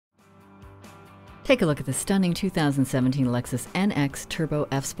Take a look at the stunning 2017 Lexus NX Turbo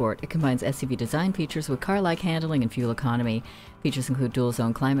F Sport. It combines SUV design features with car-like handling and fuel economy. Features include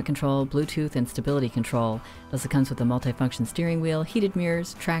dual-zone climate control, Bluetooth, and stability control. It also comes with a multi-function steering wheel, heated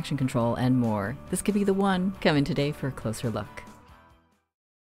mirrors, traction control, and more. This could be the one. Come in today for a closer look.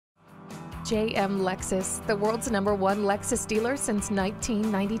 JM Lexus, the world's #1 Lexus dealer since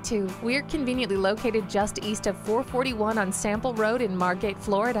 1992. We're conveniently located just east of 441 on Sample Road in Margate,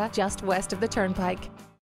 Florida, just west of the Turnpike.